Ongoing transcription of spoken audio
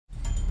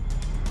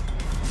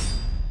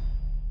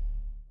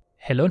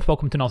Hello and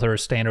welcome to another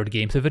Standard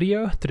Games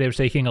video. Today we're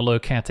taking a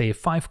look at a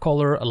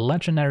 5-color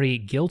legendary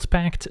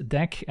Guildpact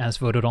deck as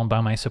voted on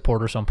by my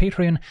supporters on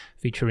Patreon,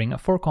 featuring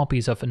 4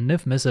 copies of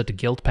Niv-Mizzet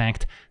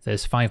Guildpact.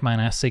 This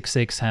 5-mana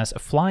 6/6 has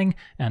flying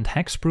and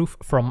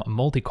hexproof from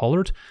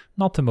multicolored,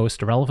 not the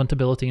most relevant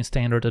ability in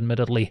Standard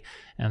admittedly,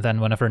 and then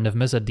whenever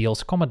Niv-Mizzet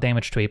deals combat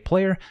damage to a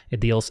player,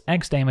 it deals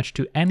X damage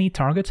to any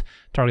target.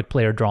 Target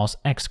player draws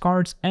X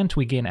cards and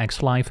we gain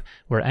X life,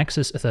 where X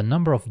is the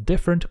number of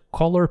different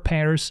color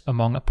pairs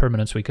among permanents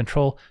we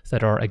control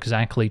that are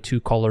exactly 2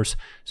 colors.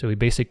 So we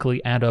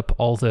basically add up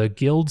all the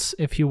guilds,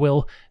 if you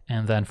will,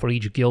 and then for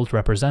each guild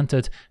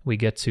represented, we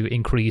get to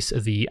increase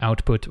the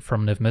output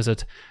from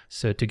Niv-Mizzet.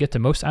 So to get the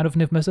most out of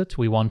Niv-Mizzet,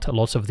 we want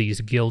lots of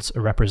these guilds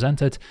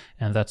represented,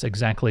 and that's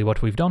exactly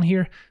what we've done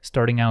here.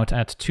 Starting out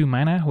at 2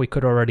 mana, we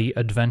could already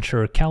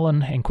adventure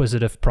Kellan,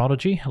 Inquisitive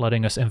Prodigy,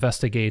 letting us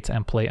investigate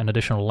and play an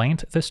additional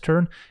land this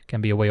turn.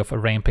 Can be a way of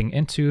ramping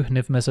into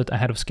Niv-Mizzet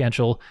ahead of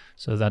schedule,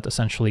 so that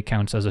essentially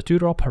counts as a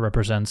 2-drop,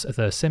 represents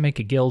the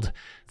Simic guild.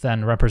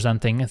 Then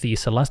representing the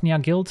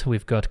Selesnya guild,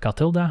 we've got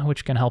Katilda,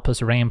 which can help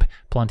us ramp.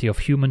 Plenty of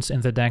humans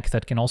in the deck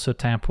that can also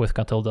tap with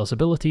Katilda's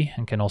ability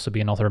and can also be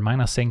another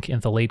mana sink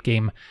in the late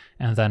game.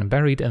 And then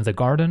Buried in the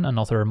Garden,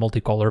 another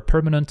multicolor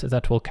permanent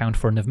that will count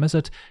for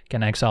Niv-Mizzet,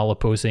 can exile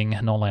opposing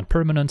non-land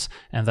permanents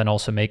and then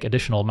also make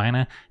additional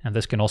mana, and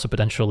this can also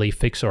potentially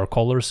fix our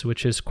colors,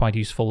 which is quite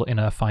useful in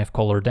a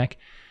 5-color deck.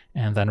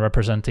 And then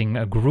representing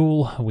a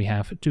Gruul, we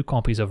have 2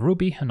 copies of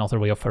Ruby, another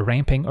way of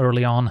ramping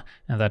early on,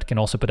 and that can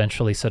also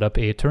potentially set up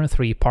a turn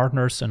 3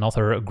 Partners,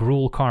 another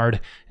Gruul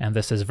card, and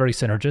this is very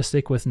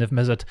synergistic with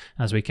Niv-Mizzet,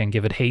 as we can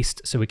give it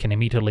haste so we can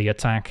immediately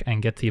attack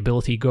and get the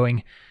ability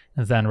going.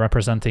 Then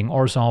representing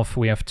Orzhov,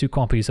 we have 2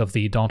 copies of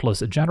the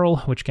Dauntless General,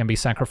 which can be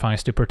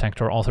sacrificed to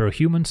protect our other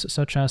humans,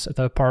 such as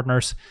the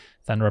Partners.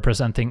 Then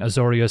representing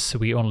Azorius,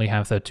 we only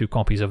have the 2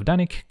 copies of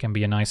Danik, can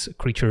be a nice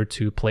creature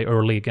to play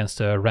early against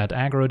the red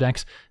aggro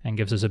decks, and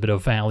gives us a bit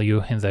of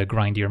value in the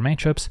grindier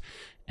matchups.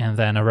 And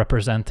then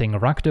representing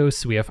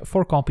Rakdos, we have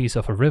 4 copies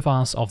of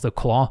Rivas of the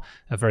Claw,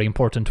 a very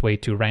important way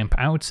to ramp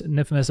out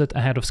Niv-Mizzet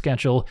ahead of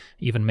schedule,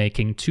 even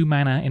making 2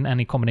 mana in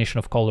any combination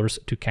of colors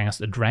to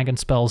cast dragon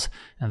spells,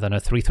 and then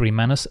a 3/3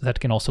 Menace that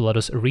can also let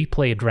us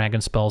replay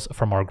dragon spells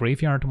from our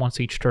graveyard once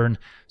each turn,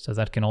 so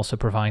that can also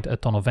provide a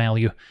ton of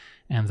value.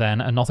 And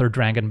then another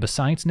dragon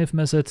besides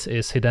Niv-Mizzet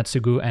is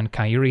Hidetsugu and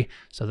Kairi,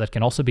 so that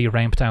can also be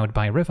ramped out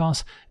by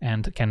Rivas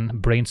and can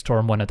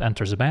brainstorm when it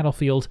enters the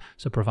battlefield,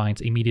 so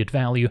provides immediate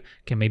value.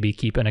 Can maybe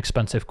keep an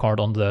expensive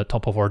card on the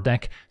top of our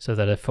deck, so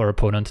that if our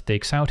opponent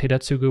takes out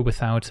Hidetsugu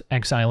without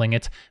exiling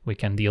it, we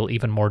can deal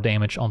even more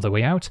damage on the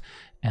way out.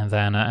 And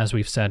then, as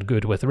we've said,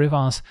 good with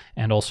Rivas,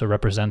 and also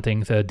representing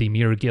the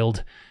Dimir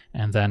Guild.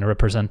 And then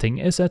representing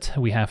Izzet,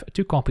 we have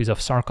 2 copies of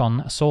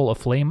Sarkhan, Soul of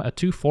Flame, a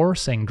 2/4,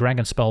 saying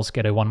dragon spells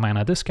get a 1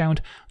 mana discount.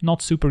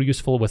 Not super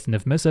useful with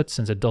Niv-Mizzet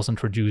since it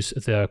doesn't reduce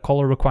the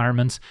color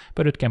requirements,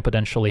 but it can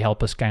potentially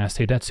help us cast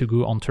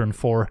Hidetsugu on turn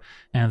 4.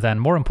 And then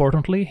more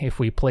importantly, if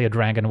we play a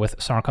dragon with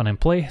Sarkhan in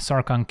play,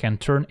 Sarkhan can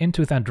turn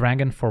into that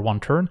dragon for 1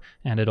 turn,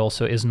 and it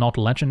also is not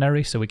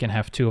legendary, so we can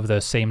have 2 of the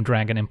same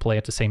dragon in play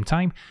at the same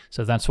time.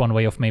 So that's one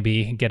way of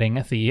maybe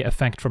getting the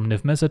effect from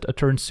Niv-Mizzet a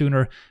turn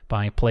sooner,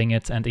 by playing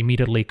it and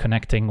immediately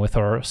connecting with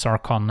our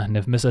Sarkhan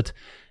Niv-Mizzet.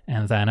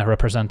 And then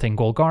representing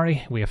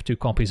Golgari, we have 2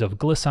 copies of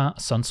Glissa,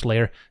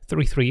 Sunslayer,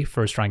 3/3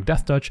 first rank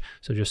Death Touch,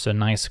 so just a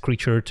nice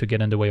creature to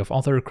get in the way of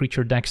other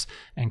creature decks,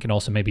 and can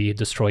also maybe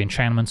destroy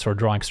enchantments or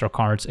draw extra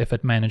cards if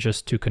it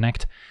manages to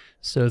connect.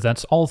 So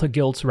that's all the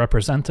guilds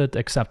represented,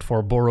 except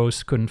for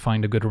Boros. Couldn't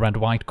find a good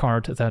red-white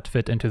card that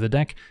fit into the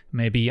deck.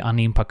 Maybe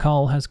Anim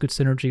Pakal has good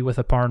synergy with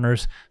the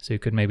Partners, so you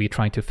could maybe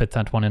try to fit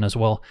that one in as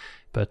well.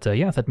 But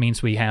yeah, that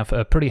means we have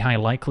a pretty high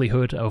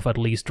likelihood of at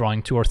least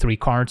drawing 2 or 3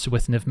 cards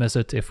with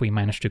Niv-Mizzet if we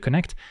manage to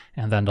connect,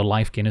 and then the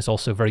life gain is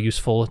also very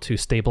useful to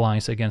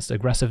stabilize against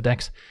aggressive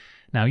decks.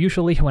 Now,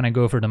 usually when I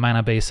go over the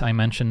mana base, I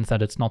mentioned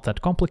that it's not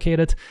that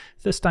complicated.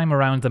 This time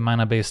around, the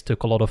mana base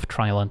took a lot of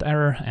trial and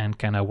error and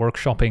kind of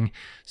workshopping.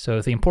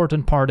 So the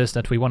important part is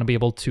that we want to be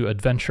able to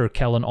adventure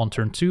Kellan on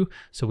turn 2,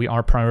 so we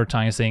are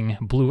prioritizing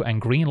blue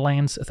and green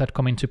lands that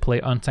come into play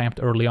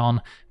untapped early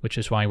on, which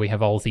is why we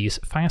have all these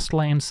fast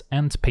lands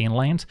and pain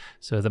land,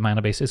 so the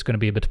mana base is going to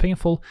be a bit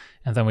painful.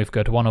 And then we've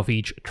got 1 of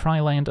each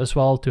tri-land as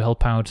well to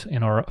help out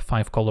in our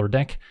 5-color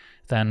deck.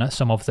 Then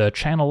some of the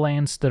channel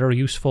lands that are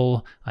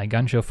useful,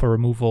 Aiganja for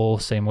removal,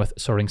 same with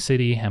Soaring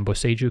City, and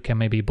Boseiju can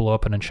maybe blow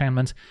up an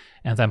enchantment.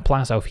 And then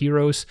Plaza of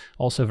Heroes,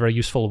 also a very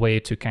useful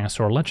way to cast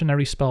our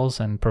legendary spells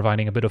and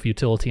providing a bit of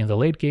utility in the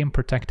late game,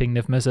 protecting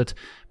Niv-Mizzet,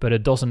 but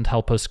it doesn't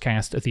help us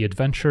cast the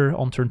Adventure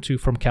on turn 2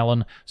 from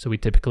Kellan, so we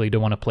typically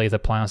don't want to play the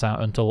Plaza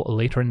until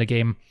later in the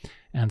game.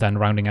 And then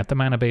rounding at the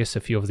mana base, a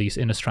few of these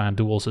Innistrad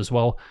duels as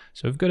well.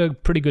 So we've got a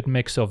pretty good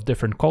mix of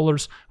different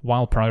colors,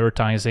 while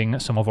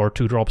prioritizing some of our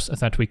 2-drops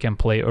that we can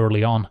play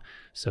early on.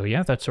 So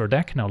yeah, that's our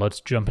deck. Now let's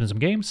jump into some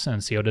games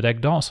and see how the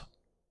deck does.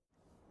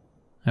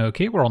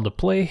 Okay, we're on the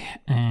play,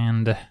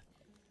 and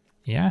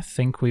yeah, I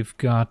think we've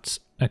got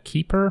a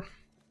keeper.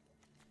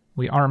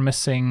 We are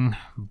missing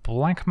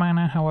black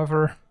mana,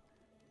 however,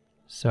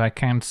 So I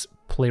can't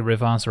play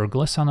Rivas or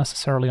Glissa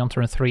necessarily on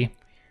turn 3,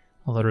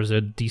 although there's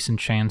a decent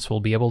chance we'll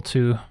be able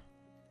to.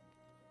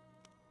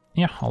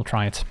 Yeah, I'll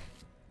try it.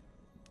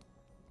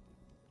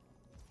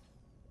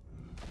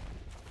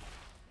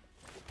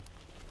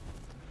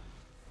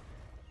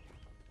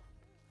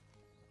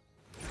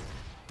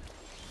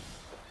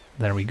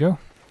 There we go.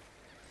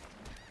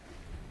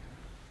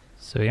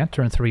 So yeah,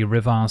 turn 3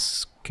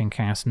 Rivas can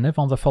cast Niv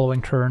on the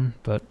following turn,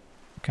 but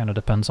kind of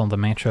depends on the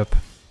matchup.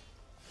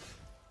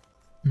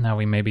 Now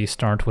we maybe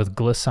start with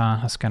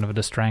Glissa as kind of a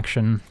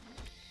distraction.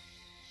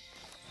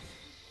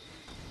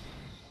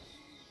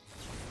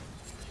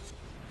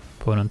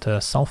 Opponent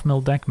a self-mill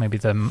deck, maybe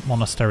the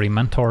Monastery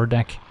Mentor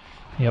deck.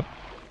 Yep.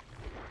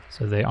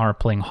 So they are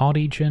playing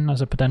Haughty Djinn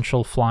as a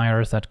potential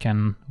flyer that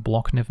can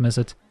block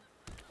Niv-Mizzet.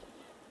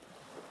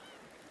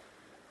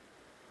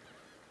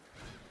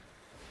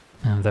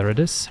 And there it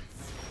is.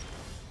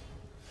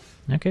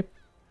 Okay,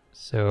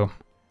 so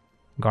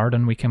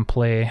Garden we can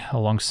play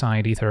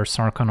alongside either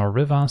Sarkhan or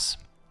Rivas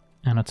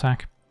and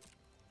attack.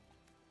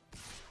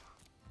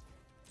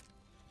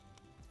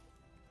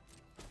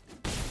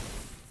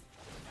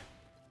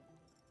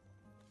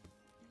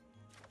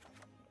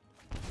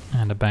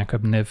 And a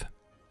backup Niv.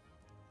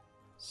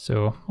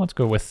 So let's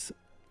go with,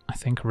 I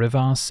think,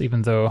 Rivas,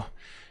 even though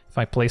if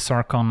I play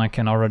Sarkhan I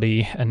can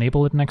already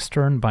enable it next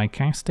turn by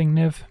casting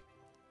Niv.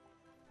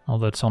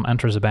 Although it's on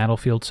enters the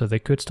battlefield, so they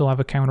could still have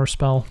a counter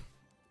spell.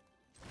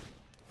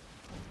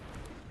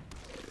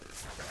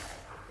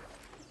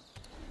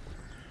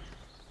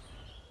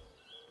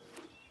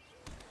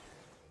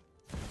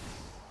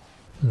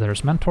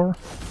 There's Mentor.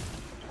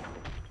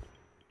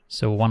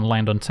 So 1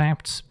 land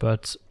untapped,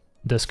 but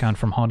discount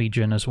from Haughty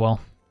Djinn as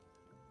well.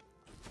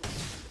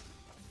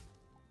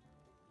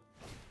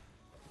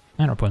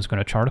 And our opponent's going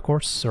to chart a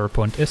course, so our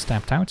opponent is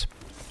tapped out.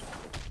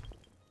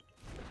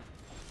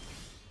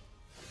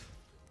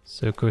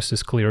 So Coast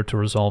is clear to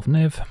resolve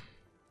Niv.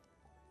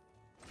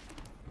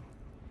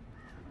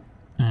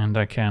 And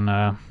I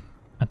can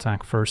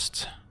attack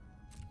first.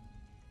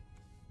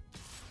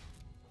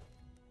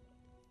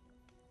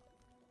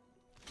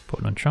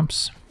 Opponent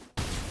jumps.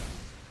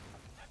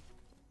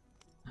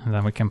 And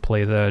then we can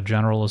play the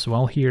General as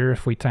well here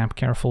if we tap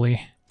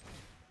carefully.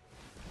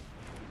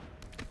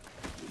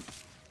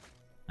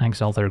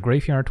 Exile their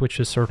graveyard, which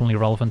is certainly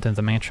relevant in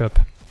the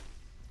matchup.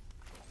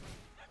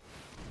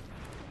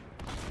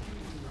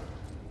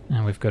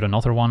 And we've got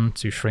another one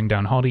to shrink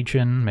down Haughty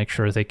Djinn, make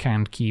sure they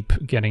can't keep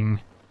getting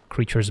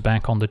creatures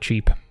back on the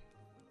cheap.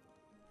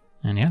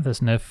 And yeah, this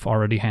Niv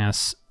already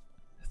has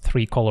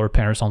 3 color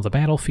pairs on the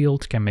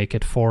battlefield, can make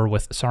it 4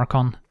 with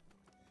Sarkhan.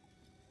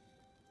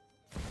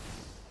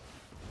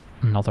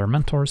 Another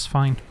Mentor is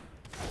fine.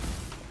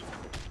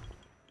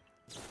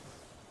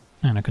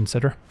 And a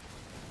Consider.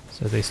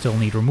 So they still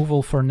need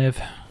removal for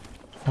Niv,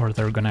 or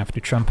they're gonna have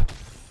to chump.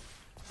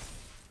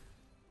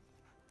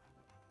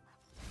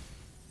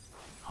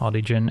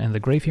 Haughty Djinn in the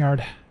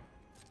graveyard.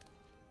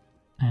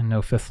 And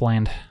no 5th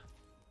land.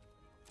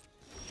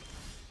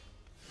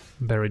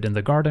 Buried in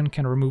the Garden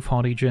can remove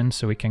Haughty Djinn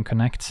so we can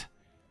connect.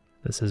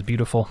 This is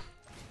beautiful.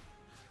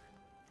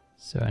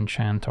 So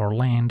enchant our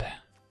land.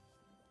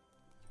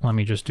 Let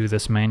me just do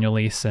this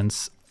manually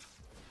since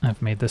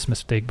I've made this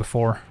mistake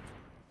before.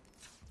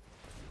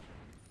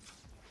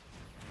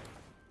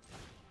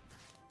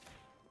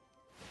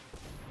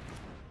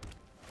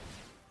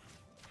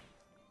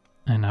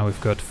 And now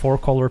we've got 4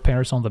 color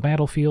pairs on the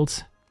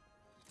battlefield.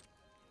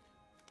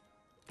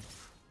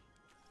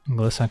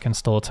 Glissa can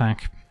still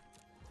attack.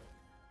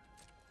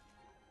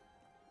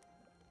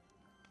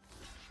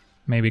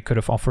 Maybe could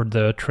have offered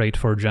the trade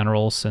for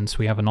General since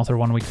we have another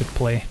one we could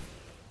play.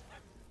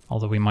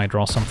 Although we might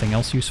draw something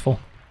else useful.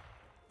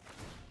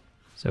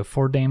 So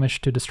 4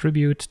 damage to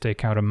distribute,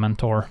 take out a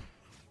Mentor.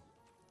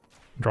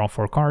 Draw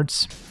 4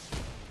 cards.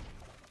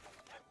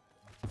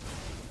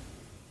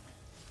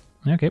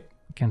 Okay.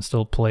 Can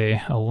still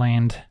play a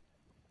land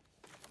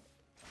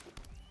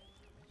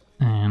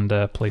and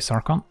play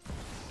Sarkhan.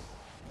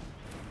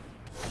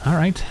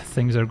 Alright,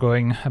 things are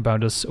going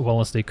about as well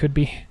as they could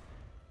be.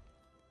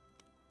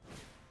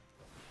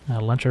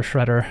 Ledger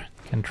Shredder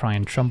can try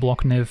and chump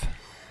block Niv,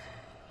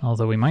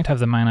 although we might have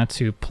the mana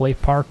to play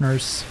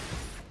Partners,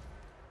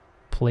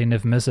 play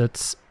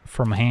Niv-Mizzet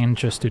from hand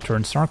just to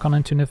turn Sarkhan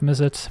into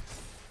Niv-Mizzet,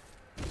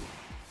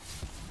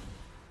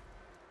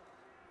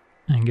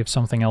 and give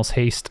something else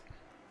haste.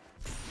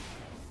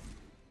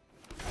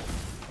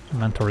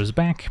 Mentor is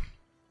back.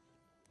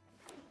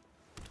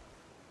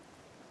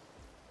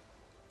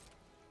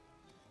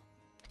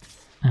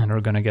 And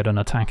we're gonna get an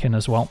attack in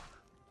as well.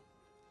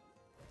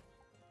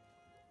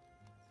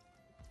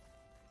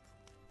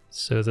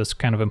 So this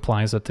kind of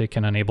implies that they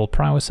can enable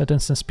prowess at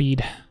instant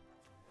speed.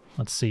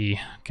 Let's see,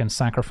 can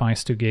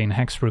sacrifice to gain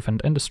hexproof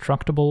and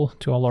indestructible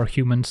to all our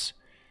humans,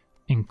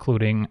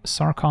 including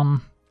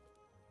Sarkhan.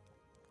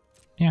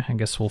 Yeah, I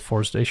guess we'll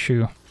force the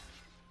issue.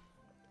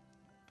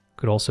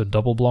 Could also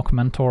double block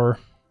Mentor,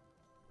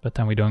 but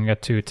then we don't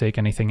get to take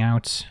anything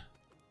out.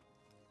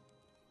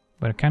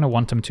 But I kind of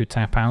want them to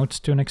tap out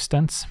to an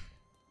extent.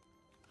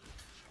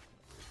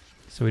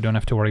 so we don't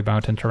have to worry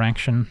about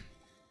interaction.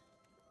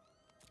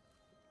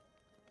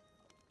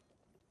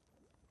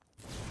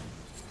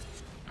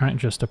 Alright,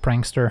 just a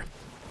prankster.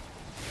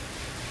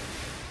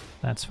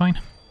 That's fine.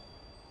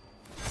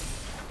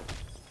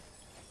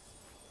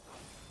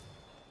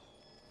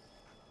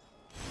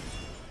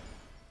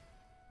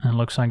 And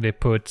looks like they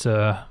put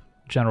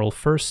General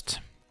first,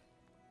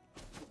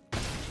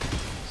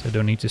 so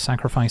don't need to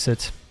sacrifice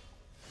it.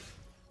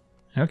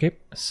 Okay,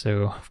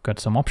 so I've got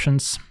some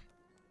options.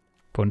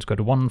 Opponent's got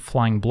one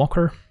flying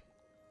blocker.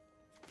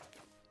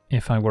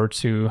 If I were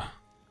to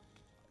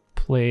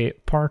play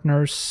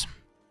partners,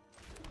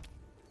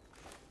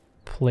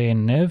 play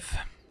Niv,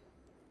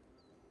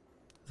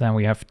 then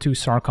we have two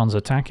Sarkons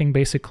attacking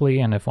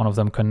basically, and if one of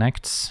them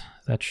connects,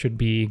 that should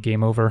be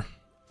game over.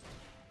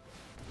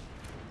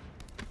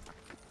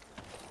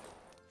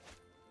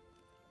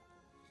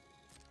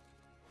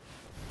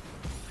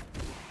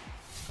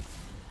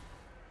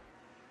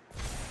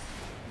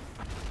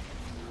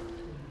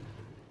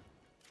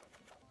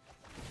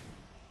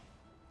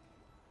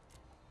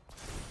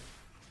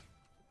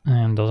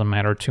 And doesn't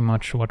matter too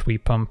much what we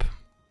pump.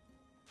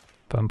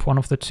 Pump one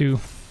of the two.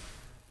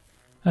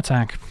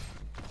 Attack.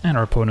 And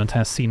our opponent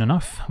has seen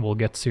enough. We'll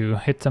get to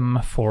hit them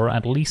for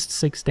at least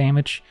 6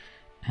 damage.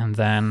 And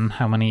then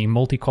how many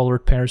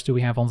multicolored pairs do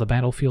we have on the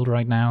battlefield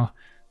right now?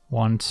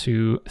 1,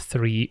 2,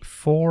 3,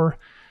 4.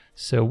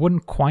 So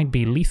wouldn't quite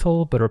be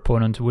lethal, but our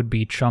opponent would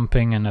be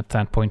chumping, and at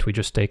that point we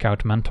just take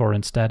out Mentor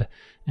instead.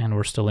 And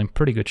we're still in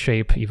pretty good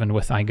shape, even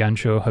with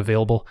Eiganjo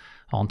available.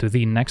 On to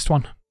the next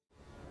one.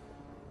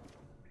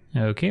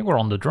 Okay, we're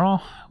on the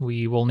draw.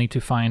 We will need to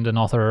find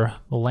another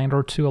land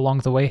or two along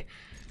the way,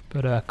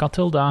 but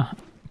Katilda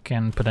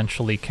can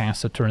potentially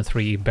cast a turn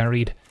 3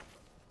 Buried,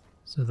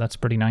 so that's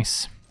pretty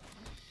nice.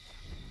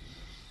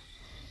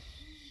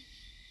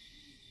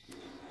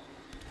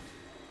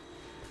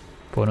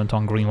 Opponent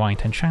on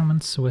green-white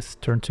enchantments with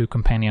turn 2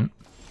 Companion.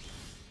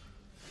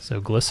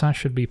 So Glissa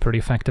should be pretty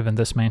effective in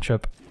this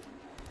matchup.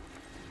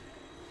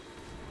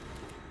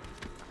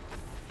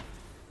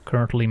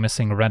 Currently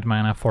missing red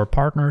mana for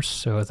partners,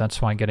 so that's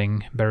why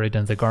getting Buried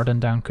in the Garden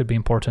down could be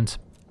important.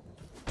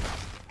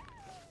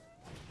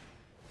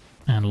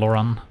 And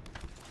Loran.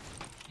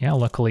 Yeah,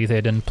 luckily they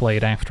didn't play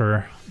it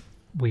after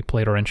we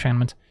played our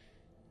enchantment.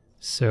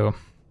 So,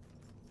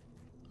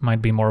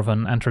 might be more of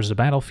an enters the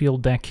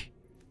battlefield deck.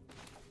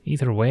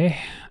 Either way,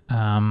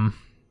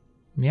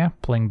 yeah,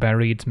 playing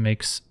Buried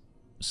makes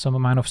some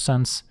amount of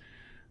sense.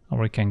 Or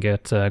we can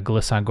get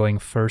Glissa going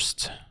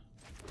first.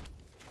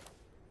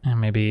 And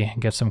maybe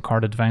get some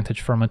card advantage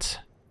from it.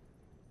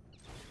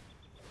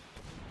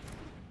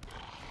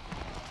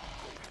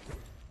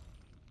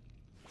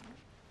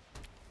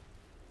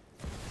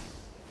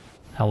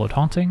 Hallowed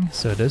Haunting,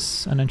 so it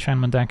is an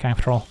enchantment deck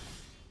after all.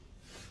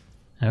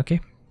 Okay.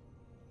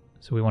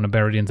 So we want to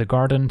bury it in the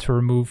garden to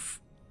remove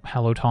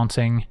Hallowed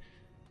Haunting.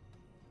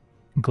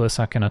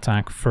 Glissa can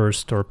attack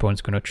first, or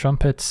opponent's going to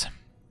chump it.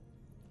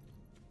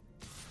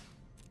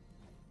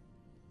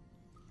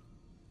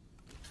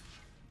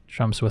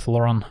 Chumps with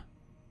Loran.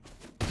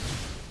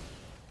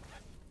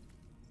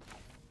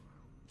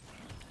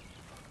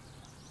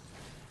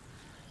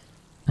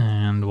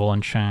 And we'll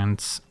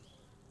enchant,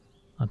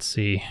 let's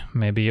see,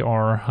 maybe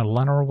our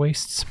Lenor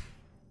Wastes.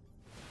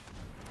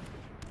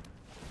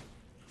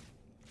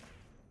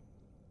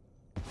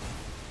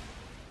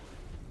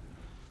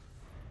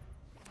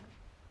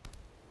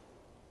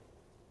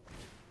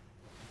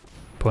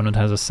 Opponent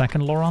has a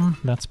second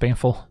Loran, that's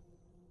painful.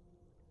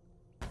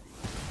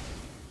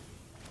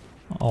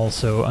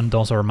 Also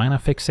undoes our mana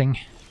fixing.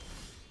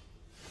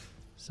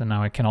 So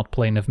now I cannot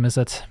play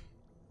Niv-Mizzet.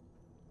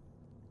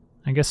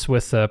 I guess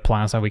with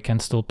Plaza we can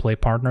still play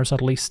partners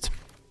at least.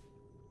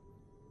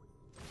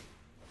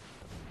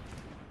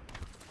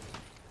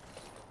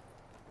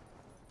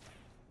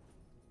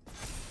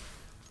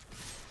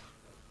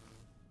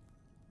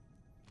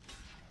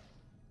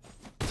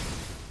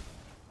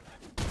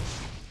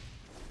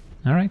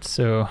 Alright,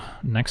 so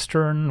next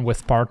turn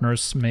with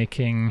partners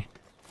making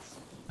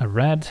a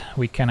red,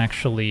 we can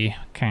actually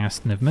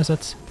cast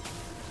Niv-Mizzet.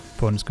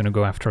 Opponent's gonna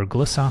go after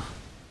Glissa.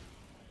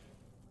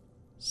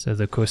 So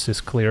the coast is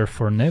clear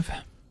for Niv.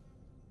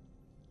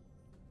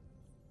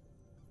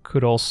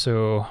 Could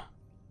also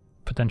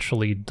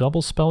potentially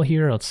double spell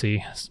here. Let's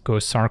see, go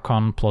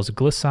Sarkon plus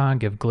Glissa,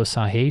 give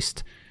Glissa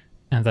haste,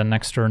 and then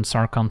next turn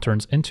Sarkon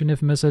turns into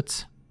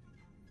Niv-Mizzet.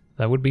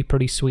 That would be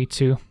pretty sweet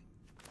too.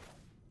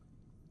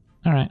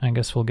 Alright, I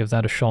guess we'll give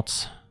that a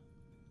shot.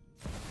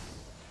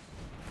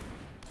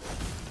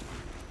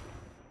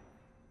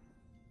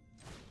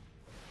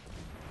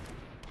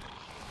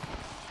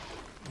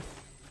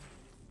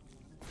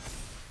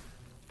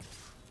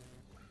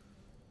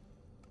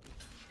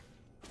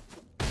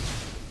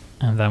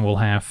 And then we'll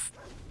have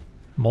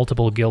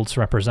multiple guilds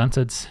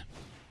represented.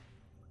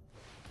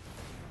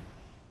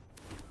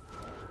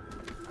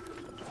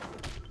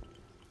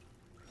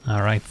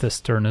 Alright,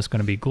 this turn is going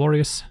to be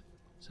glorious.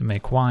 So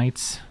make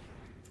white,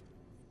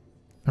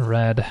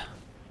 red,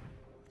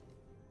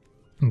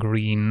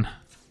 green,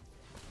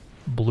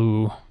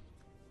 blue,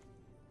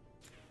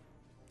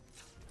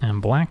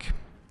 And black.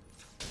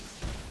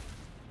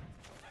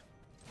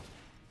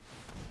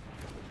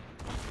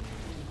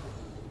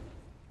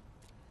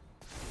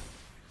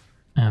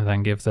 And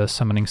then give the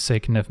Summoning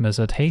Sick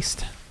Niv-Mizzet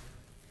haste.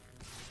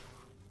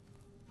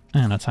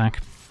 And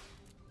attack.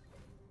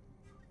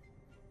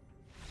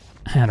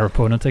 And our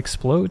opponent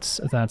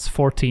explodes. That's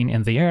 14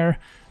 in the air.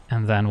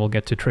 And then we'll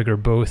get to trigger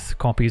both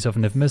copies of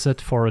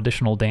Niv-Mizzet for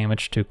additional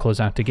damage to close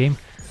out the game.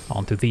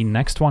 On to the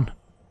next one.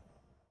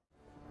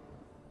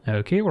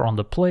 Okay, we're on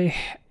the play.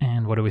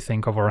 And what do we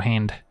think of our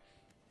hand?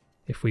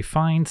 If we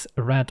find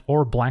red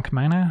or black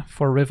mana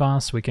for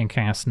Rivas, we can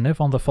cast Niv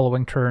on the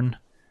following turn.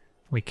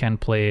 We can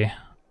play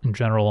in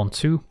general on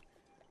 2.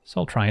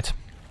 So I'll try it.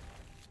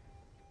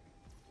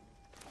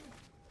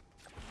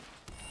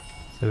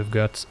 So we've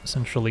got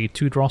essentially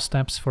 2 draw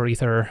steps for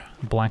either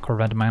black or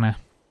red mana.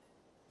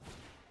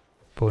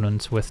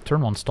 Opponent with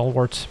turn 1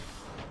 Stalwart.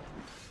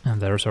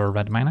 And there's our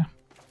red mana.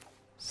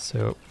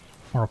 So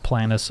our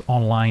plan is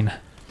online.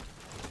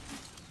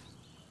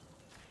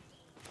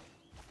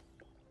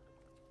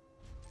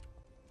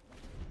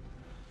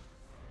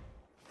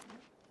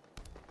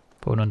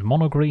 Opponent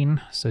mono green,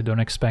 so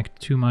don't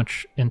expect too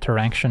much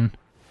interaction.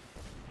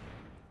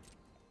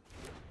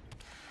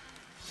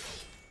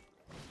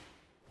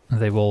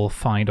 They will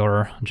find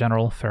our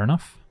general, fair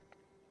enough.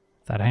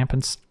 That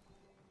happens.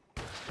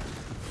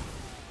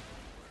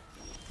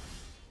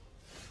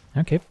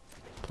 Okay,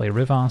 play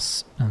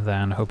Rivas, and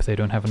then hope they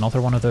don't have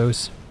another one of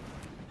those.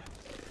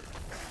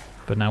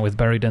 But now with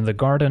Buried in the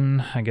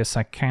Garden, I guess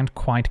I can't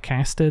quite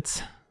cast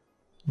it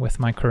with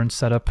my current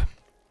setup.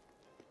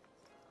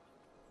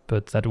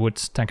 But that would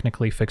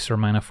technically fix our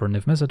mana for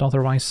Niv-Mizzet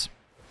otherwise.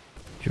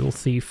 Jewel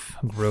Thief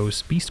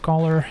grows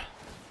Beastcaller.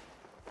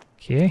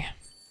 Okay.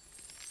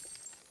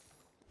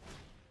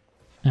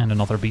 And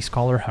another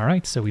Beastcaller.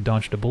 Alright, so we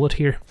dodged a bullet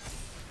here.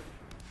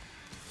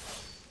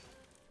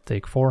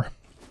 Take 4.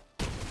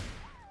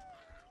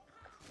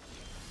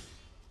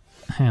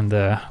 And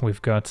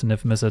we've got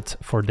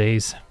Niv-Mizzet for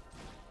days.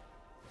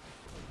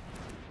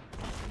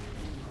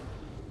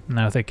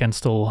 Now they can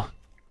still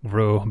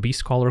grow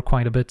Beastcaller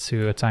quite a bit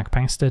to attack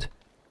past it.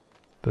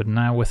 But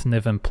now with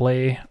Niv in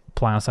play,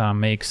 Plaza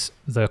makes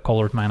the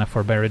colored mana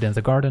for Buried in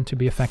the Garden to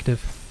be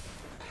effective.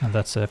 And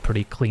that's a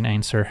pretty clean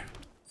answer.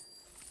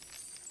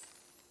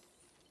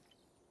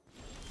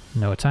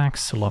 No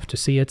attacks, love to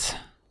see it.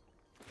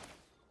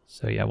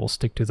 So yeah, we'll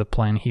stick to the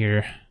plan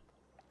here.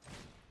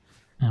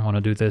 I want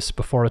to do this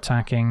before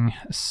attacking,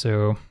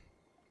 so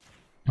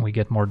we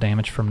get more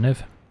damage from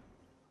Niv.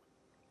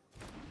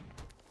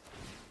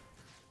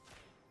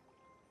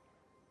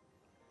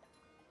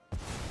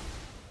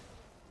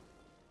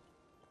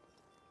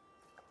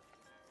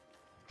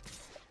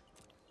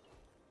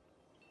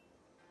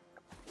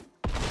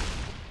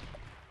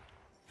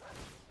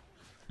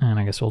 And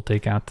I guess we'll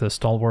take out the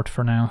Stalwart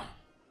for now.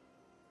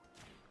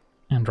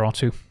 And draw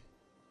 2.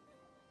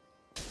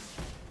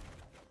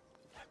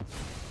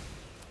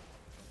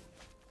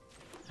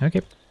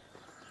 Okay.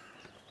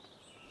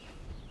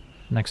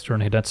 Next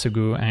turn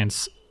Hidetsugu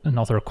adds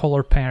another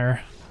color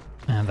pair.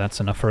 And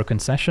that's enough for a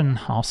concession.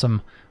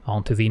 Awesome.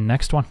 On to the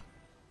next one.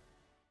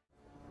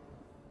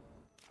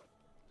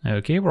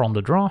 Okay, we're on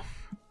the draw.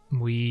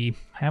 We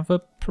have a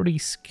pretty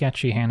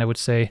sketchy hand, I would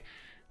say.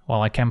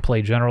 While I can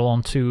play General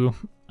on 2,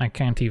 I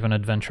can't even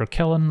Adventure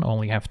Kellen,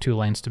 only have 2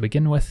 lands to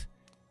begin with.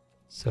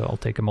 So I'll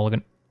take a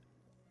mulligan.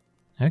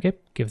 Okay,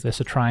 give this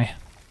a try.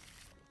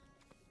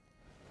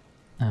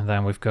 And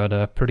then we've got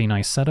a pretty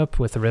nice setup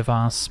with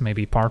Rivas,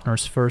 maybe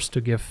Partners first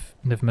to give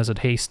Niv-Mizzet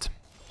haste.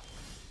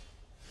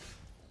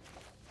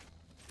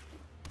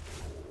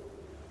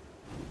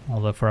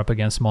 Although if we're up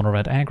against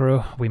mono-red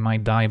aggro, we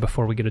might die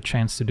before we get a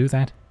chance to do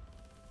that.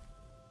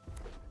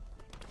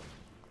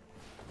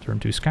 Turn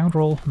 2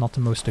 Scoundrel, not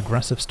the most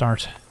aggressive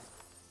start.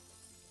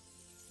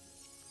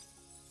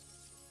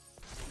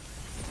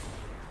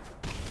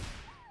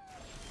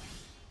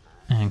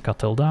 And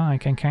Catilda I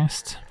can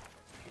cast.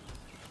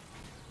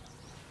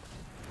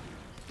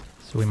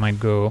 So we might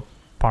go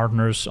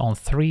Partners on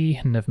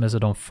 3,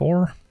 Niv-Mizzet on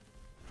 4.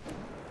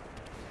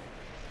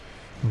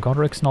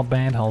 Godric's not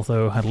bad,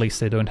 although at least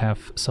they don't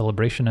have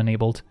Celebration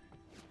enabled.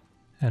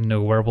 And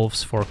no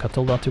werewolves for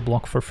Catilda to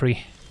block for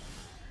free.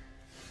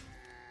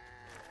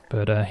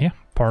 But yeah,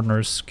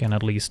 Partners can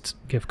at least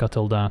give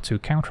Catilda 2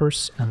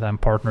 counters, and then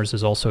Partners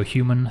is also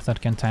human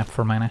that can tap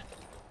for mana.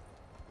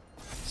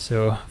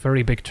 So,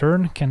 very big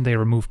turn. Can they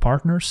remove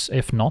Partners?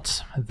 If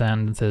not,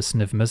 then this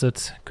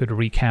Niv-Mizzet could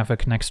wreak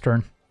havoc next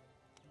turn.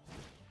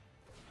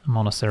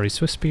 Monastery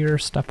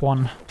Swiftspear, step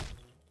 1.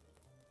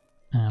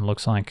 And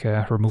looks like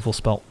a removal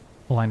spell,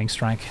 Lightning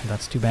Strike.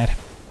 That's too bad.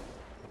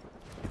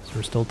 So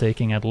we're still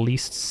taking at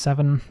least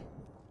 7.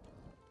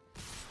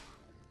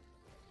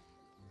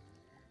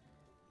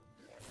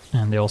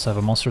 And they also have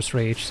a Monstrous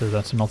Rage, so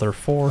that's another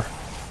 4.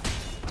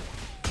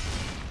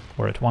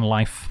 We're at 1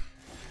 life.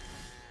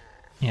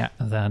 Yeah,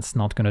 that's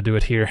not gonna do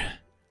it here.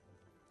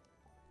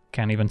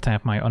 Can't even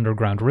tap my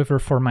Underground River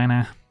for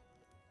mana.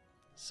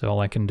 So all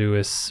I can do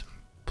is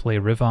play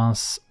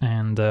Rivas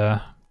and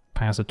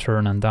pass a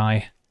turn and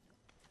die.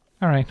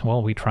 Alright,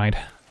 well, we tried.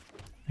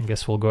 I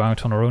guess we'll go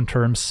out on our own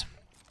terms.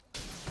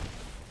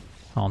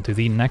 On to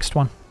the next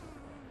one.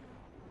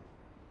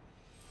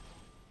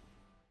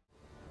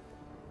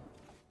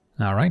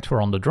 Alright,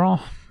 we're on the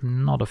draw.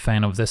 Not a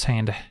fan of this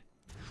hand.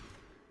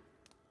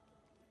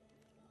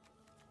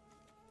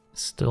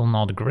 Still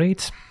not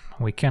great.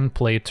 We can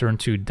play turn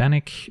 2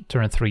 Danik,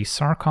 turn 3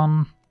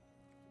 Sarkon.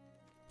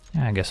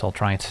 Yeah, I guess I'll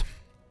try it.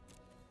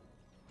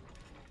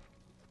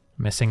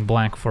 Missing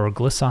black for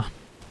Glissa.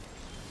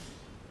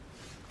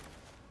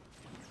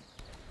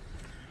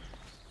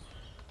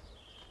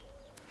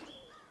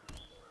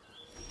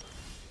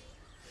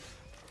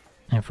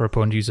 If our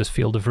opponent uses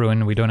Field of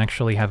Ruin, we don't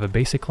actually have a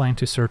basic line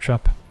to search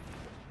up.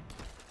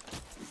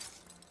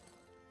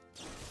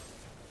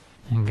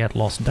 And get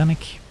lost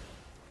Danik.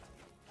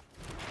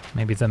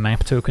 Maybe the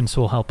map tokens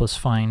will help us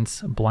find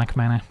black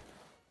mana.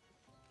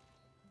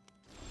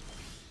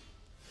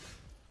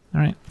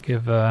 Alright,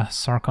 give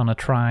Sarkon a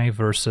try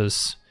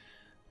versus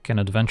can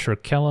adventure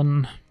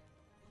Kellen,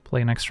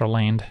 play an extra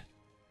land,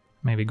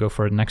 maybe go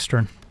for it next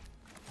turn.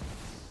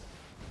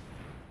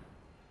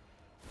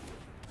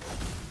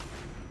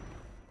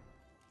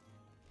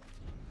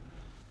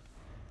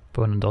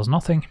 Opponent does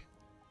nothing.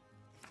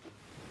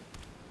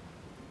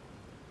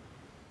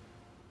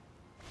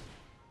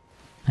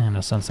 And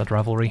a Sunset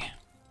Revelry.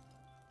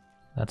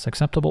 That's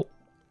acceptable.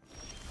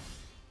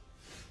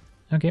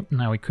 Okay,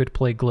 now we could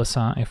play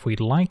Glissa if we'd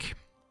like.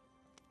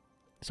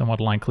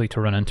 Somewhat likely to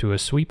run into a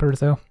sweeper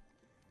though.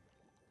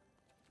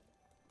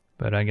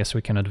 But I guess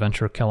we can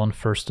adventure Kellen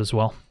first as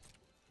well.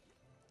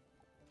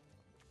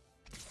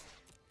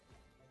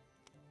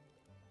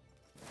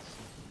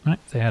 Right,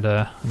 they had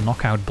a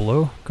knockout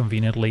blow,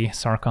 conveniently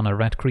Sarkon a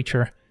red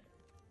creature.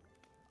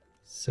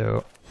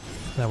 So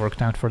that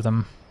worked out for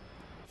them.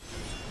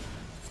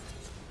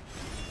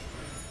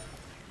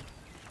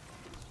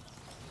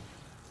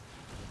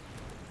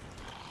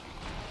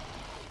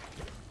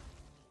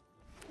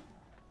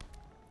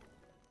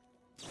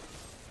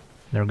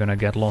 They're gonna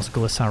get lost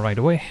Glissa right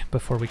away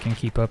before we can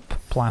keep up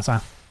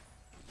Plaza.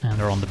 And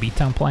they're on the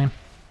beatdown plane.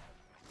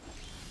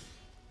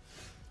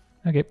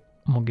 Okay,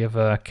 we'll give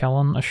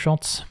Kellen a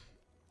shot.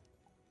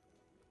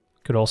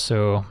 Could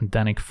also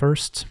Danik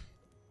first.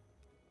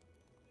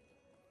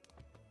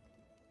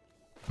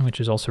 Which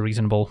is also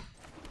reasonable.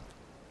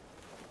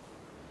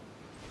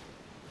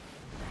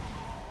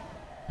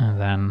 And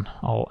then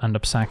I'll end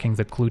up sacking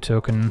the clue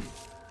token.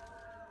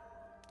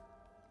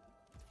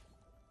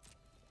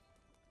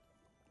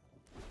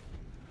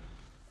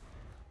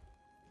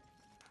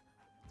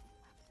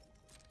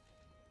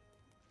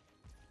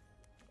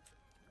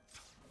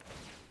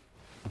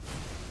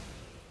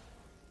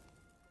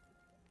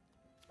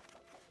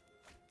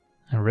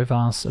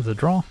 Rivas the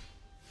draw,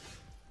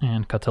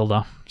 and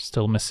Catilda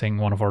still missing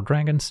one of our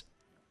dragons.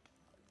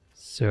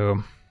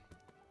 So,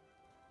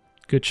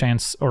 good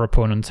chance our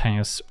opponent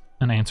has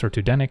an answer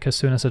to Danik as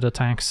soon as it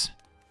attacks.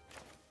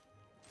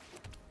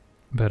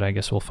 But I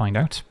guess we'll find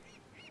out.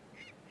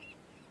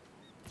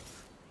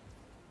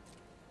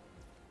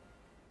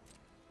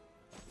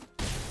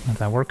 If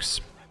that works.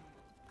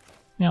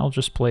 Yeah, I'll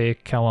just play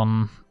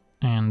Kellen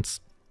and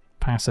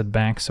pass it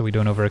back so we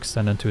don't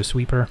overextend into a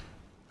sweeper.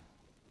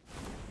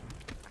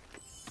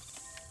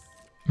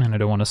 And I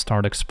don't want to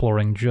start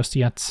exploring just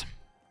yet.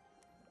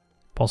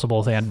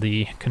 Possible they had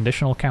the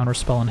conditional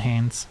counterspell in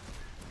hand,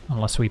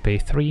 unless we pay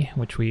 3,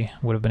 which we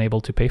would have been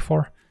able to pay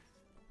for.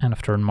 End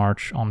of turn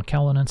march on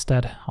Kellen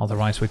instead,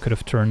 otherwise we could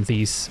have turned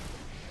these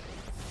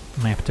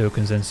map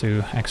tokens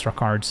into extra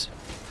cards.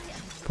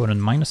 Opponent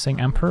minusing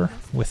Emperor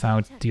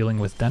without dealing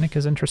with Danik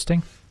is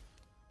interesting.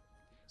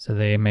 So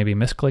they maybe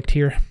misclicked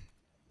here.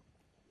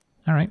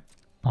 Alright,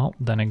 well,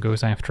 then it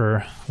goes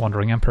after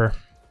Wandering Emperor.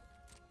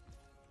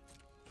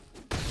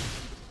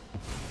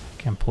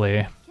 Can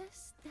play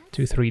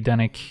 2-3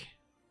 Danik.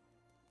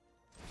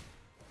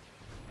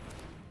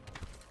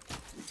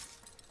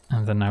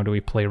 And then now do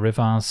we play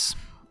Rivas?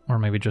 Or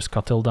maybe just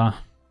Catilda?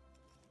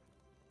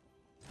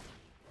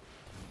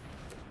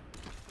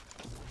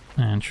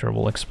 And sure,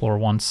 we'll explore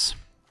once.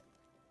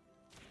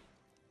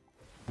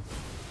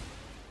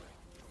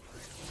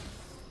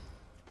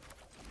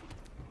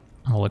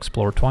 We'll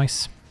explore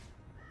twice.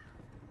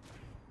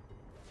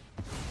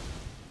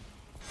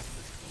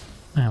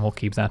 And we'll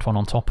keep that one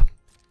on top.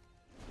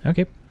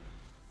 Okay,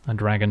 a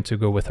dragon to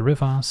go with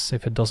Rivas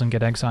if it doesn't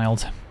get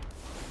exiled.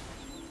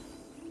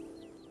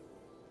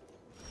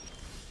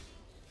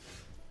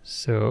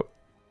 So,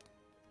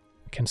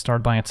 can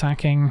start by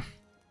attacking.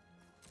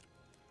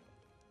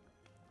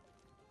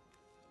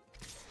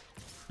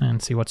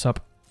 And see what's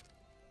up.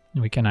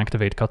 We can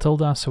activate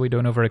Catilda so we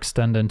don't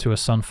overextend into a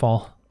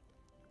Sunfall.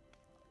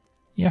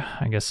 Yeah,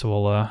 I guess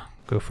we'll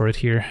go for it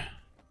here.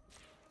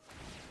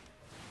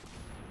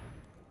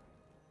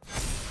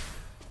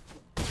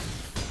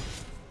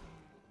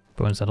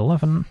 Bones at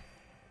 11.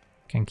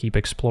 Can keep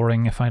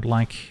exploring if I'd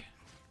like.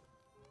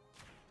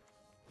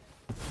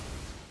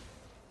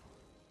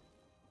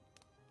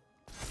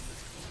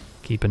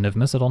 Keep a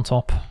Niv-Mizzet on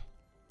top.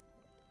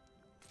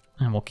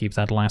 And we'll keep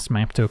that last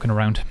map token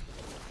around.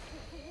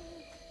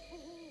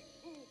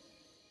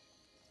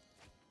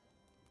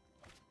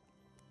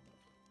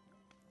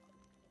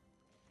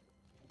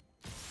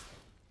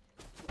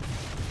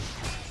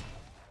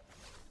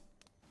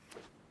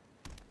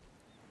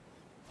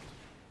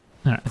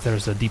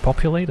 There's a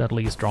depopulate, at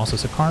least draws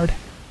us a card.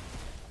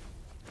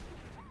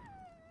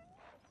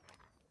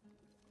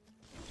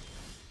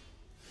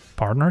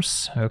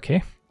 Partners,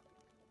 okay.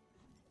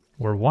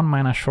 We're 1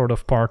 mana short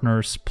of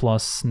partners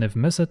plus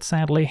Niv-Mizzet,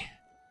 sadly.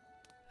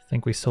 I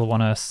think we still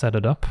want to set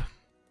it up.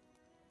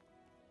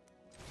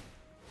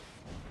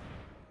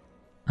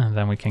 And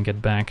then we can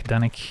get back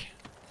Danik.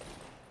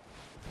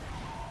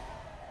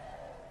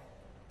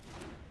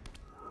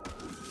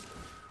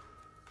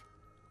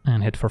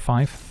 And hit for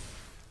 5.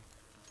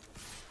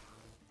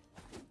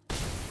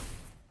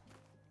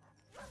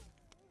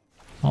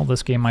 Well,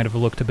 this game might have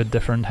looked a bit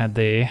different had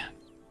they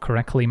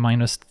correctly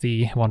minused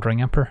the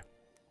Wandering Emperor.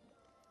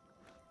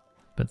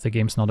 But the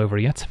game's not over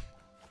yet.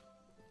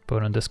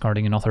 Opponent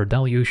discarding another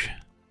Deluge.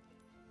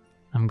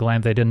 I'm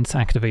glad they didn't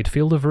activate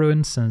Field of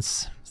Ruin,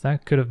 since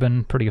that could have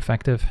been pretty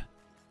effective.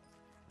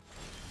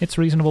 It's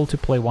reasonable to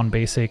play 1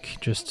 basic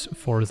just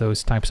for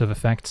those types of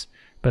effects,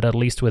 but at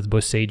least with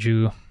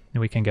Boseiju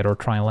we can get our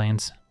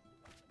tri-lands.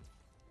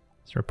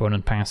 So our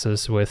opponent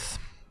passes with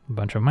a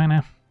bunch of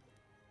mana.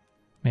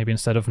 Maybe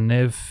instead of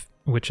Niv,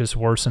 which is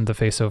worse in the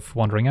face of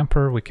Wandering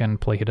Emperor, we can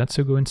play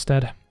Hidetsugu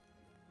instead.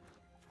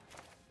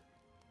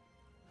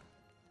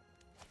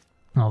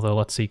 Although,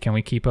 let's see, can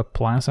we keep up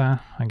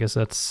Plaza? I guess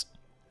that's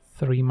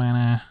 3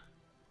 mana.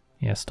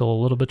 Yeah, still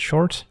a little bit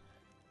short.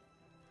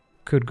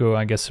 Could go,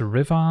 I guess,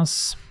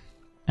 Rivas,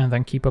 and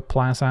then keep up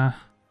Plaza.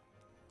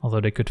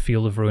 Although they could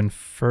Field of Ruin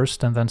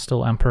first and then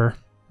still Emperor.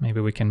 Maybe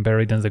we can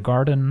bury it in the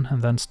garden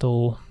and then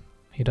still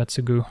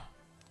Hidetsugu.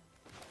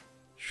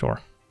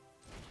 Sure.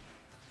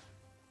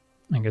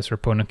 I guess our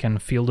opponent can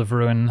Field of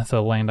Ruin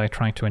the land I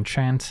tried to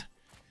enchant.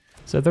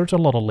 So there's a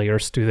lot of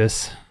layers to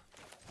this.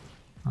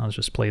 I'll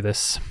just play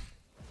this.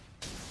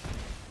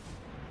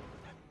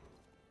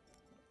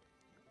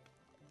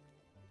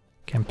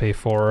 Can pay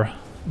for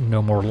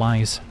No More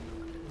Lies.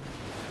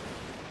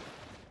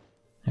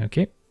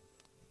 Okay.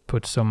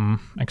 Put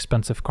some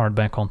expensive card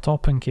back on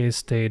top in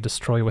case they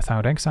destroy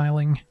without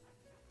exiling.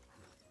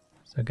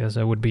 So I guess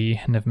that would be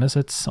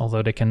Niv-Mizzet,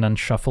 although they can then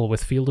shuffle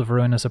with Field of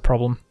Ruin as a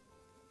problem.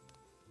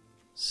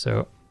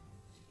 So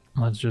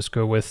let's just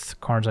go with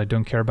cards I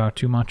don't care about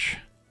too much.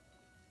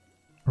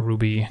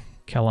 Ruby,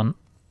 Kellen.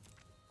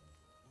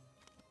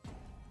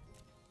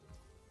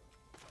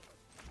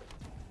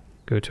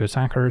 Go to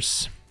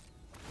attackers.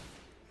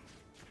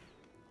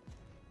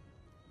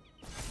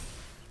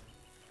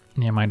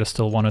 Yeah, might have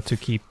still wanted to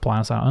keep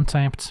Plaza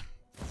untapped.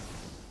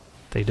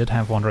 They did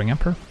have Wandering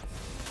Emperor.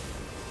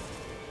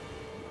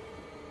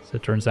 So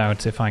it turns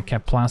out if I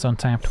kept Plaza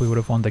untapped, we would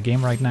have won the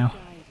game right now.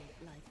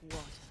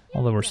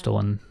 Although we're still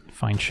in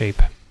fine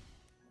shape.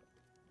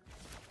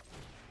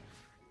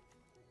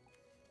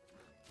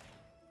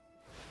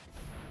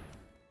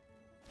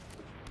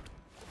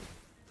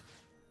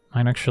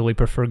 I'd actually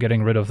prefer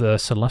getting rid of the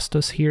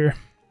Celestus here,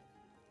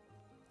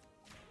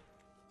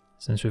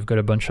 since we've got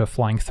a bunch of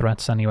flying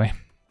threats anyway.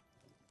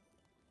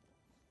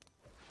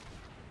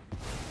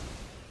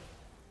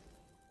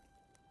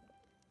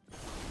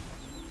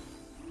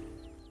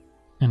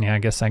 And yeah, I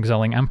guess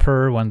exiling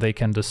Emperor when they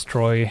can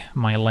destroy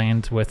my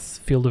land with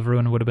Field of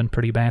Ruin would have been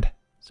pretty bad.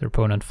 So their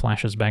opponent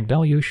flashes back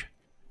Deluge.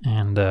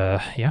 And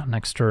yeah,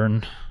 next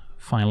turn,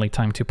 finally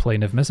time to play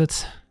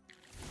Niv-Mizzet.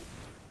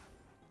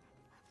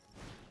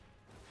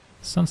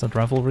 Sunset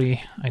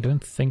Revelry, I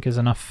don't think is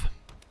enough.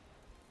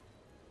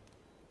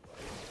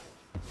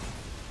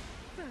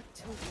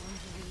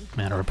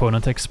 And our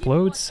opponent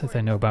explodes. If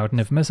they know about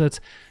Niv-Mizzet,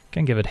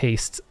 can give it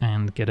haste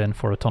and get in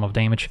for a ton of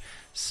damage.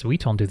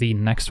 Sweet, on to the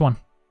next one.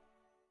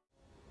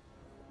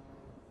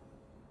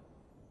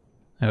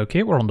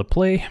 Okay, we're on the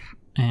play,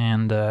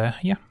 and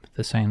yeah,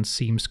 this hand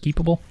seems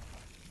keepable.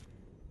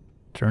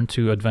 Turn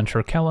 2,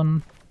 Adventure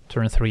Kellen.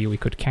 Turn 3, we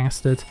could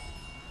cast it,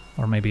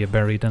 or maybe a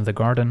Buried in the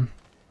Garden.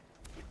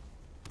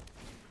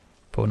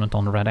 Opponent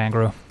on red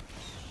aggro.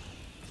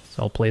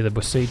 So I'll play the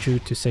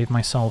Boseiju to save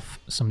myself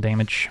some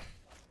damage.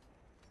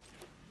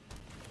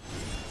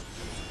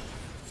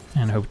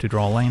 And hope to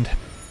draw land.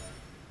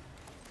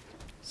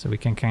 So we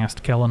can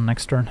cast Kellen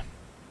next turn.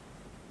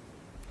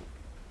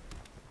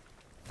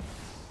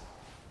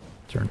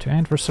 Turn to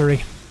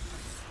Adversary.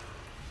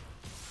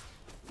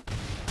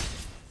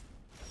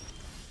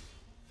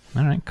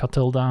 Alright,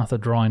 Catilda the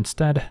draw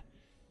instead.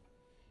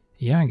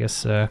 Yeah, I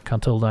guess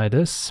Catilda it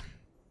is.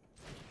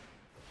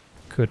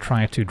 Could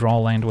try to draw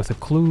land with a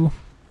clue.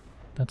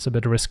 That's a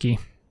bit risky.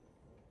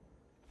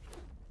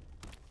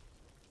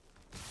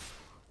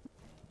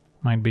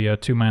 Might be a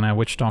 2-mana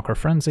Witchtalker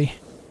Frenzy.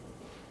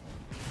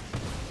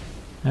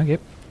 Okay.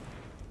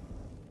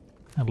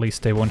 At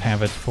least they won't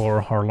have it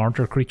for our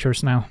larger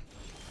creatures now.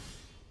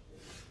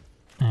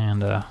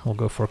 And we'll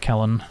go for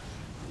Kellen.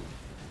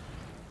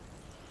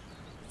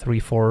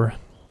 3/4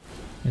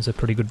 is a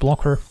pretty good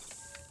blocker.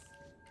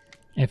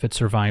 If it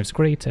survives,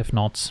 great. If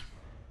not,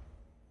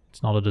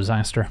 it's not a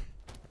disaster.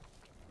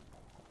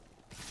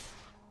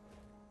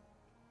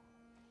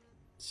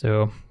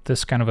 So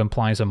this kind of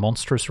implies a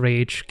monstrous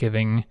rage,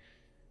 giving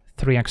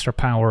 3 extra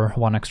power,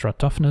 1 extra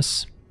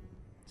toughness.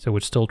 So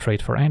we'd still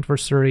trade for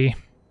Adversary.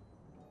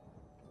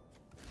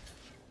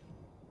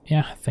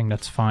 Yeah, I think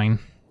that's fine.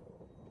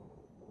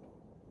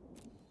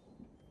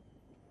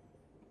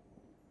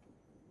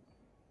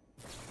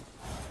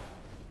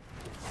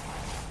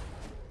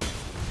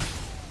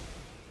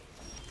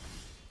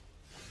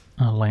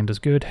 Land is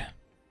good.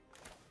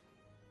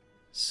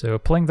 So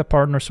playing the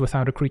partners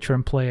without a creature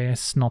in play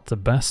is not the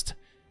best.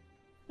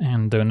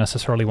 And don't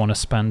necessarily want to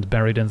spend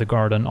Buried in the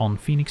Garden on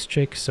Phoenix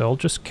Chick, so I'll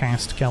just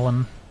cast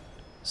Kellen,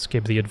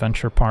 skip the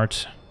adventure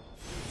part.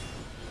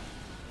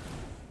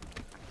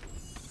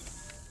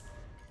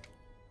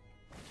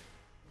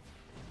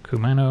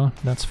 Kumano,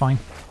 that's fine.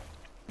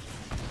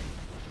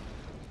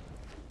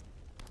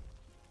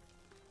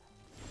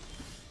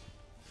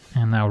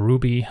 And now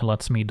Ruby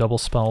lets me double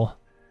spell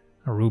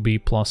a Ruby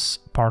plus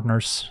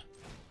partners.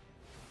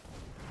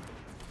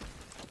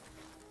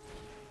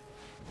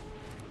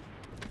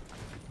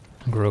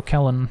 Grow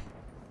Kellen.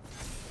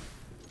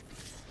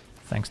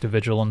 Thanks to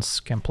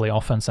Vigilance, can play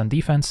offense and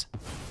defense.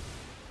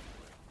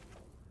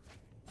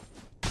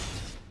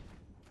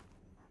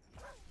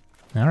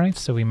 Alright,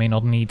 so we may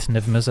not need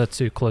Niv-Mizzet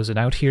to close it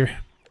out here.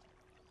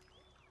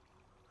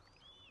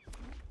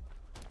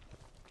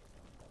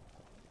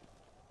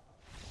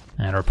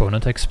 And our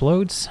opponent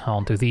explodes.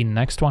 On to the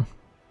next one.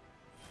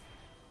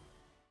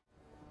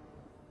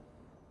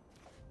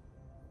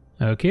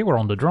 Okay, we're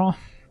on the draw.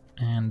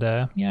 And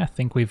yeah, I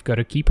think we've got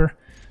a keeper.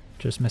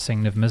 Just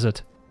missing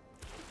Niv-Mizzet.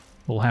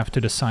 We'll have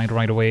to decide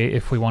right away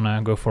if we want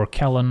to go for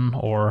Kellen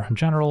or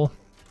General.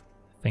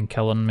 I think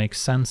Kellen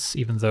makes sense,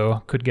 even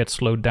though could get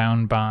slowed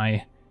down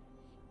by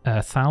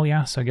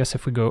Thalia. So I guess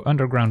if we go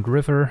Underground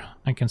River,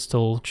 I can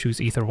still choose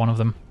either one of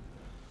them.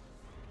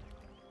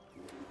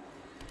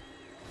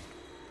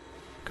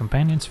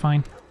 Companion's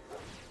fine.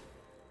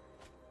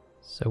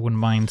 So wouldn't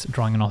mind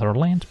drawing another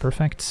land,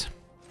 perfect.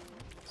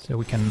 So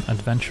we can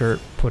adventure,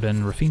 put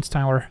in Rafine's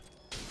Tower.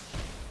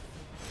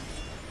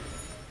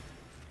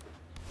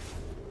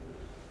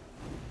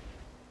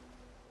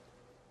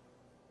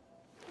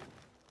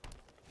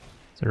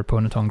 Their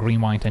opponent on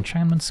green-white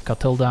enchantments,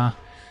 Catilda.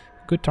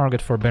 Good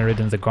target for Buried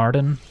in the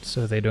Garden,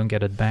 so they don't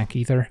get it back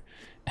either.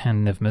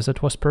 And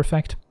Niv-Mizzet was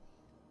perfect.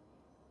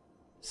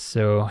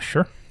 So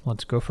sure,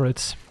 let's go for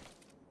it.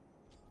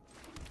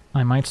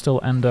 I might still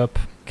end up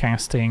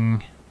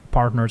casting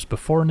partners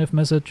before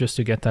Niv-Mizzet just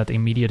to get that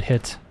immediate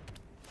hit.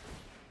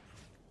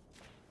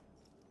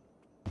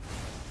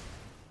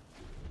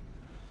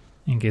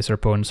 In case our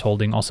opponent's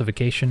holding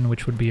Ossification,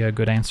 which would be a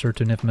good answer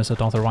to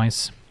Niv-Mizzet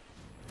otherwise.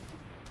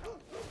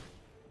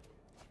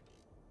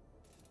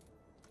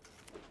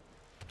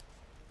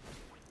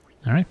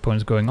 Alright,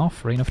 opponent's going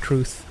off, Reign of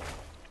Truth.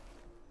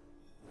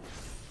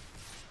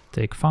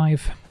 Take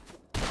 5.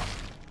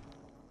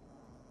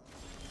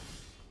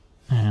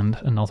 And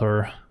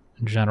another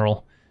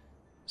General.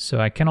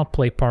 So I cannot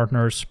play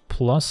partners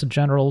plus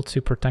General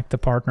to protect the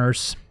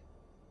partners.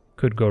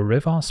 Could go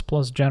Rivas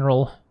plus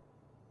General.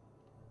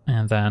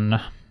 And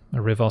then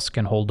Rivas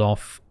can hold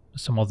off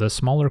some of the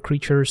smaller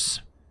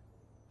creatures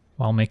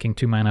while making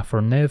 2 mana for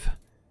Niv.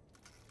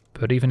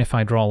 But even if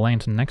I draw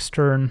land next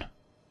turn,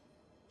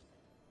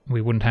 we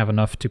wouldn't have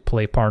enough to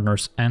play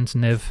partners and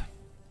Niv,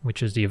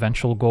 which is the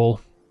eventual goal.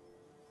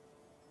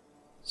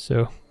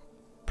 So,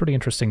 pretty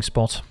interesting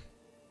spot.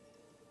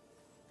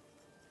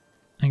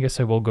 I guess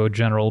I will go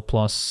General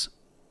plus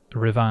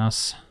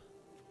Rivas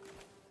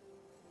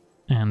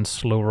and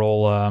slow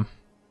roll a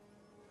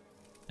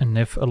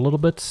Niv a little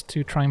bit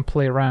to try and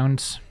play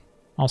around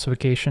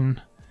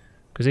Ossification.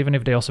 Because even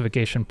if they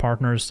Ossification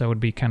partners, that would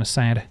be kind of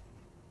sad.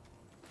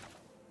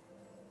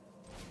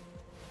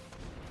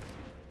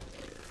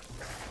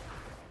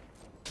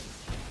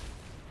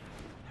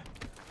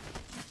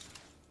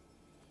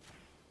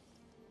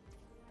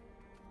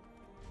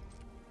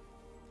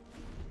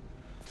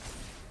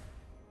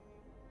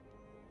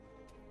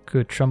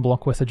 Could chum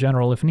block with a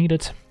General if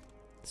needed,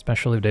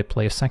 especially if they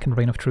play a second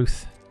Reign of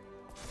Truth.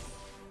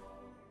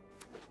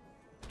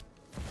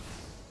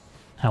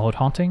 Hallowed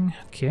Haunting,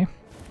 okay.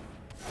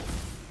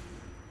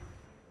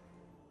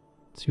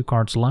 2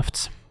 cards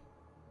left.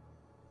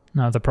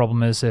 Now the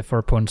problem is if our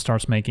opponent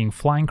starts making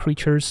flying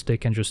creatures, they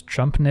can just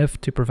chump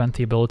Niv to prevent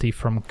the ability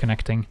from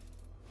connecting.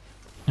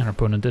 And our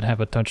opponent did have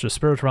a Touch the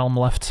Spirit Realm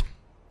left.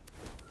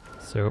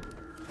 So,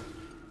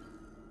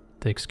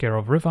 takes care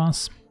of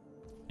Rivas.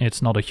 It's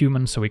not a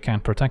human, so we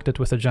can't protect it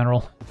with a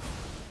General.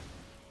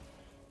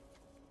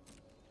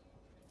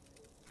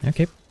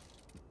 Okay.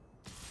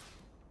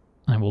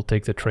 I will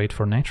take the trade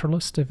for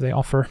Naturalist if they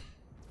offer.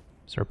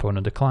 So our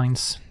opponent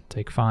declines.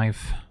 Take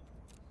 5.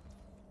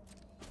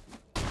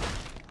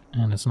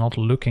 And it's not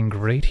looking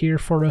great here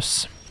for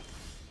us.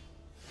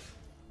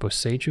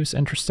 Boseju's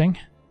interesting.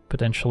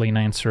 Potentially an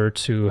answer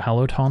to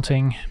Hallowed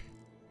Haunting.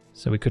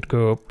 So we could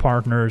go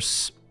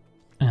partners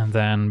and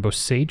then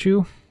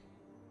Boseju.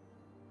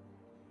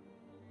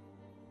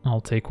 I'll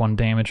take 1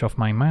 damage off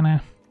my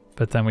mana,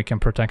 but then we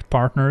can protect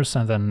partners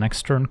and then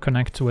next turn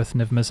connect with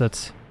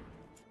Niv-Mizzet.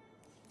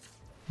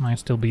 Might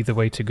still be the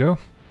way to go.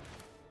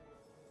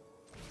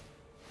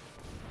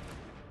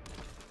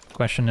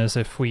 Question is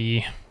if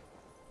we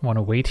want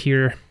to wait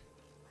here.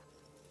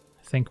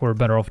 I think we're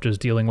better off just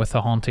dealing with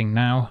the haunting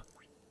now.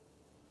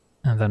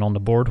 And then on the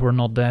board we're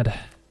not dead.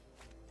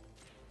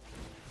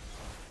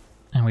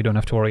 And we don't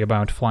have to worry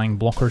about flying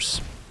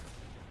blockers.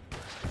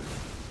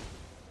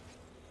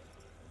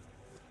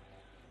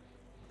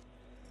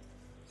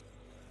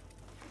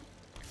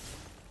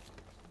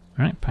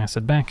 Alright, pass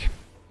it back.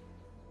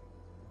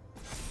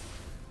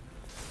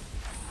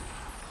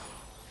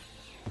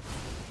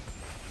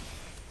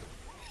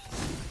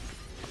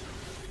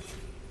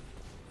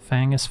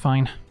 Fang is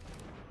fine.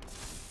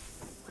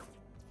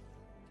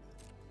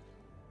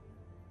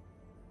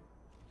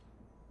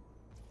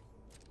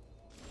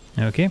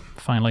 Okay,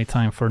 finally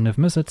time for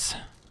Niv-Mizzet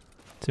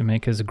to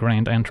make his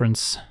grand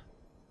entrance.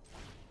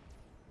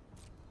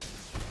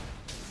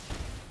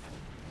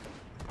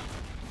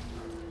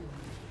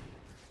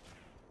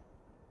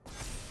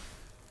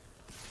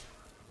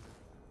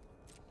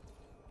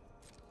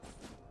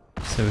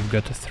 So we've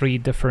got 3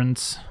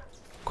 different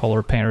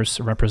color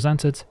pairs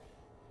represented.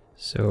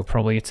 So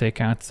probably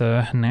take out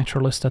the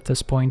naturalist at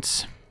this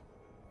point.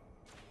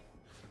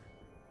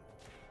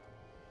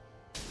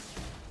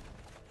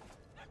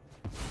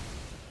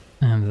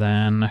 And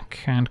then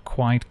can't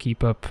quite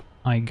keep up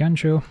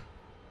Eiganjo,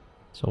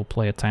 so we'll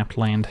play a tapped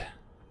land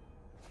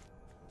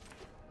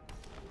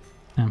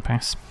and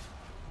pass.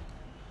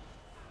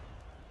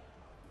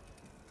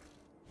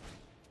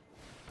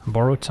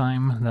 Borrow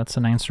time, that's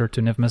an answer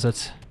to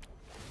Niv-Mizzet.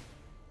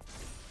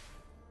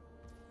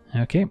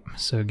 Okay,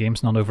 so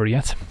game's not over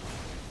yet.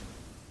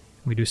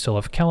 We do still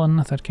have Kellen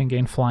that can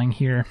gain flying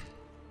here.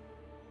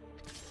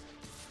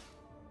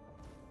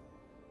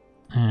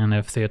 And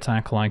if they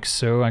attack like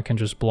so, I can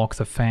just block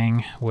the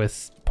Fang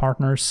with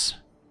partners.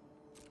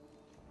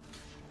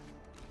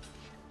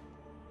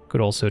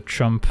 Could also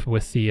chump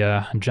with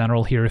the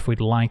general here if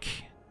we'd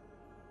like,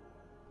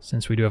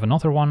 since we do have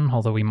another one,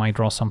 although we might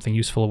draw something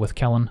useful with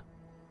Kellen.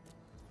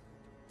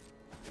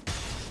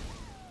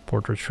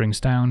 Portrait shrinks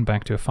down,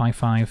 back to a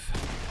 5/5.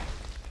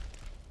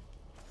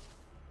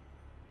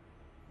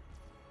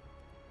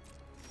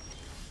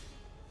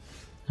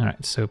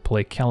 Alright, so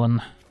play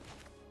Kellen.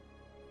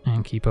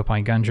 And keep up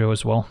Eiganjo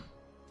as well.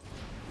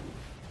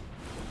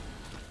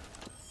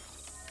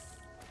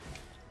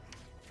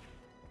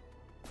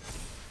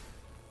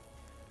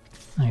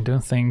 I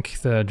don't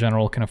think the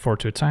general can afford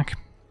to attack.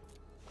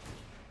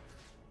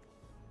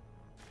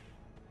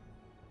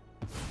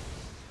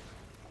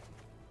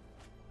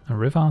 A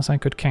Rivas I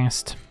could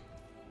cast,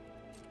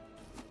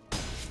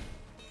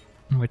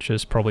 which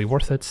is probably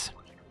worth it.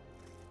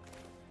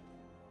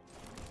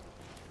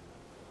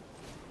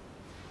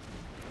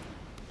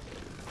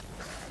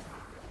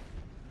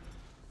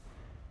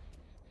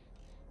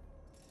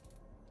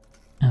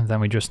 And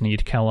then we just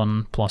need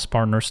Kellen plus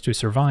partners to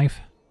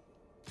survive.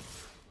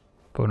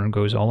 Opponent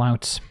goes all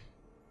out.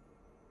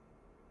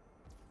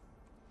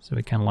 So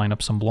we can line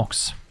up some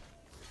blocks.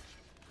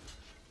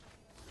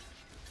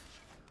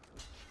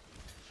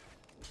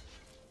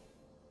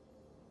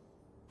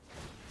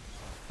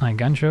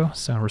 Eiganjo,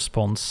 so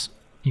response,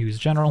 use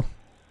general.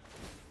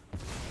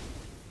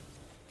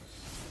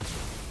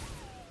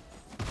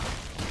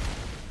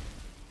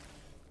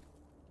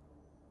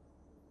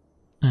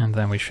 And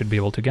then we should be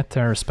able to get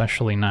there,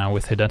 especially now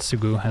with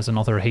Hidetsugu as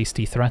another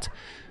hasty threat.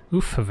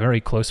 Oof, a very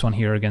close one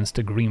here against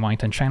the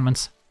green-white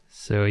enchantments.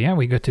 So yeah,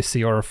 we got to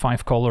see our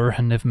 5-color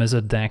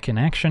Niv-Mizzet deck in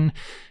action,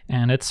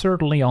 and it's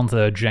certainly on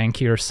the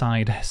jankier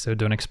side, so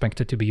don't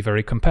expect it to be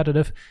very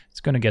competitive.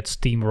 It's going to get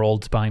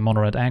steamrolled by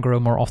mono-red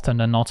aggro more often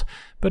than not,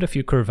 but if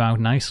you curve out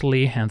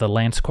nicely and the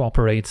lands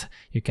cooperate,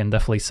 you can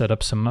definitely set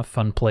up some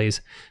fun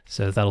plays.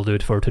 So that'll do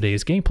it for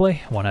today's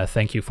gameplay. I want to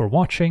thank you for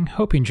watching,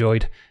 hope you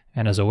enjoyed,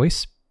 and as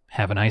always,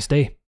 have a nice day.